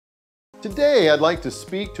Today, I'd like to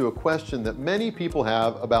speak to a question that many people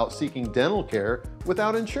have about seeking dental care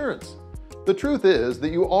without insurance. The truth is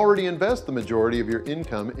that you already invest the majority of your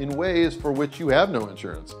income in ways for which you have no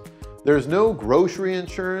insurance. There's no grocery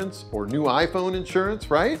insurance or new iPhone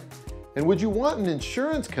insurance, right? And would you want an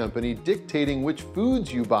insurance company dictating which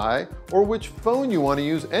foods you buy or which phone you want to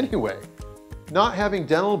use anyway? Not having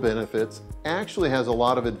dental benefits actually has a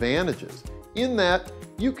lot of advantages in that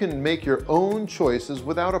you can make your own choices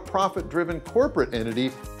without a profit-driven corporate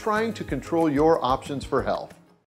entity trying to control your options for health.